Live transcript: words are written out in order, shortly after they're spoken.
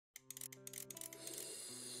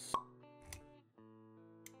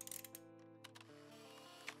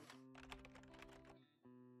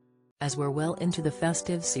As we're well into the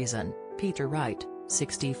festive season, Peter Wright,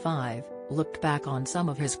 65, looked back on some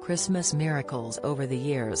of his Christmas miracles over the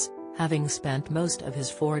years, having spent most of his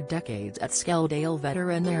 4 decades at Skeldale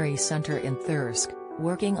Veterinary Centre in Thirsk,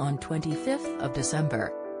 working on 25th of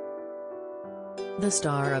December. The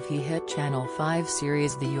star of hit Channel 5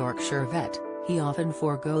 series The Yorkshire Vet, he often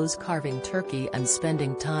forgoes carving turkey and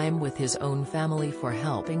spending time with his own family for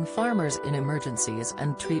helping farmers in emergencies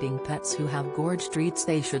and treating pets who have gorged treats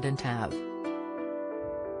they shouldn't have.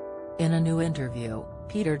 In a new interview,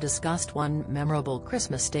 Peter discussed one memorable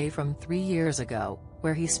Christmas day from 3 years ago,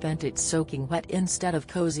 where he spent it soaking wet instead of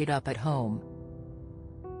cozied up at home.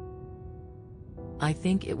 "I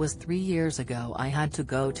think it was 3 years ago I had to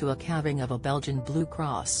go to a calving of a Belgian Blue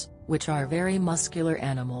Cross, which are very muscular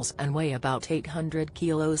animals and weigh about 800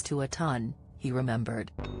 kilos to a ton," he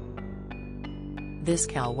remembered. "This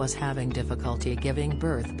cow was having difficulty giving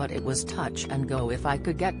birth, but it was touch and go if I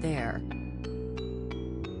could get there.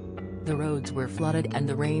 The roads were flooded and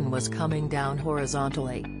the rain was coming down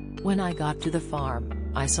horizontally. When I got to the farm,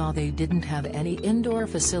 I saw they didn't have any indoor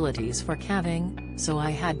facilities for calving, so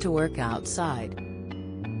I had to work outside."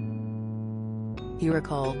 He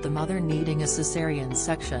recalled the mother needing a cesarean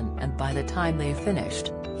section, and by the time they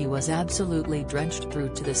finished, he was absolutely drenched through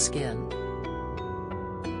to the skin.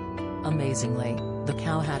 "Amazingly, the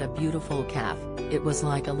cow had a beautiful calf. It was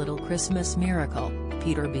like a little Christmas miracle,"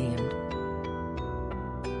 Peter beamed.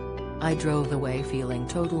 "I drove away feeling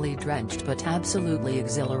totally drenched but absolutely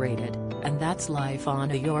exhilarated, and that's life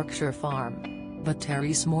on a Yorkshire farm." But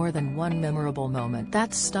there's more than one memorable moment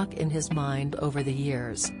that's stuck in his mind over the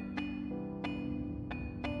years.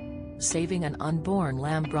 Saving an unborn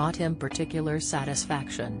lamb brought him particular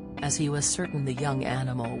satisfaction, as he was certain the young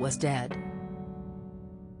animal was dead.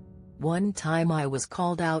 "One time I was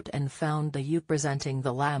called out and found the ewe presenting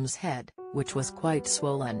the lamb's head, which was quite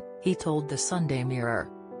swollen," he told the Sunday Mirror.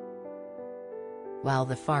 While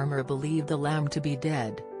the farmer believed the lamb to be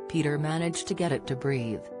dead, Peter managed to get it to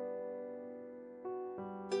breathe.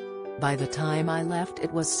 "By the time I left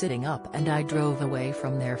it was sitting up and I drove away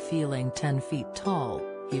from there feeling 10 feet tall,"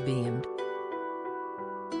 he beamed.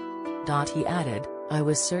 He added, "I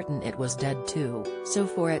was certain it was dead too, so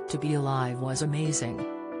for it to be alive was amazing."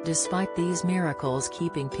 Despite these miracles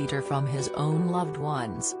keeping Peter from his own loved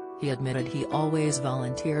ones, he admitted he always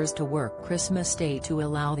volunteers to work Christmas Day to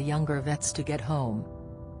allow the younger vets to get home.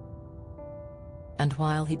 And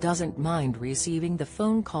while he doesn't mind receiving the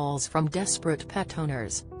phone calls from desperate pet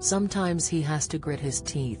owners, sometimes he has to grit his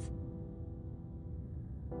teeth.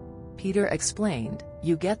 Peter explained,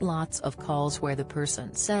 "You get lots of calls where the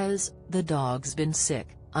person says, 'The dog's been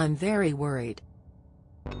sick, I'm very worried.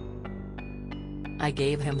 I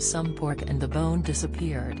gave him some pork and the bone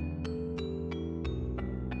disappeared.'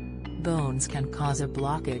 Bones can cause a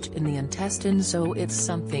blockage in the intestine, so it's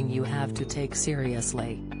something you have to take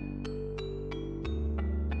seriously.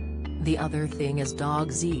 The other thing is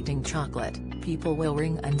dogs eating chocolate. People will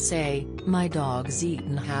ring and say, 'My dog's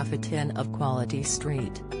eaten half a tin of Quality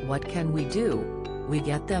Street, what can we do?' We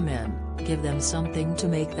get them in, give them something to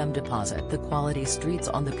make them deposit the Quality Streets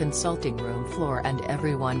on the consulting room floor, and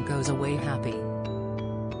everyone goes away happy.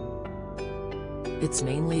 It's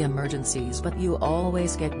mainly emergencies, but you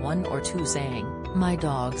always get 1 or 2 saying, 'My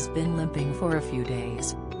dog's been limping for a few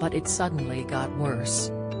days, but it suddenly got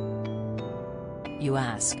worse.' You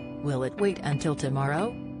ask, 'Will it wait until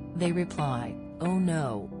tomorrow?' They reply, 'Oh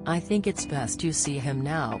no, I think it's best you see him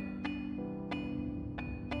now.'"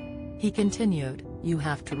 He continued, "You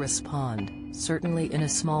have to respond, certainly in a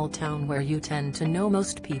small town where you tend to know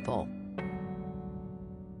most people.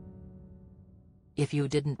 If you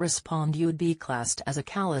didn't respond you'd be classed as a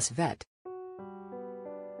callous vet.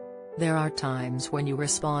 There are times when you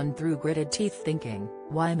respond through gritted teeth thinking,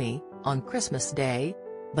 'Why me, on Christmas Day?'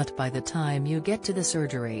 But by the time you get to the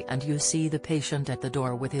surgery and you see the patient at the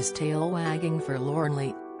door with his tail wagging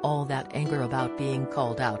forlornly, all that anger about being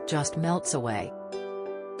called out just melts away."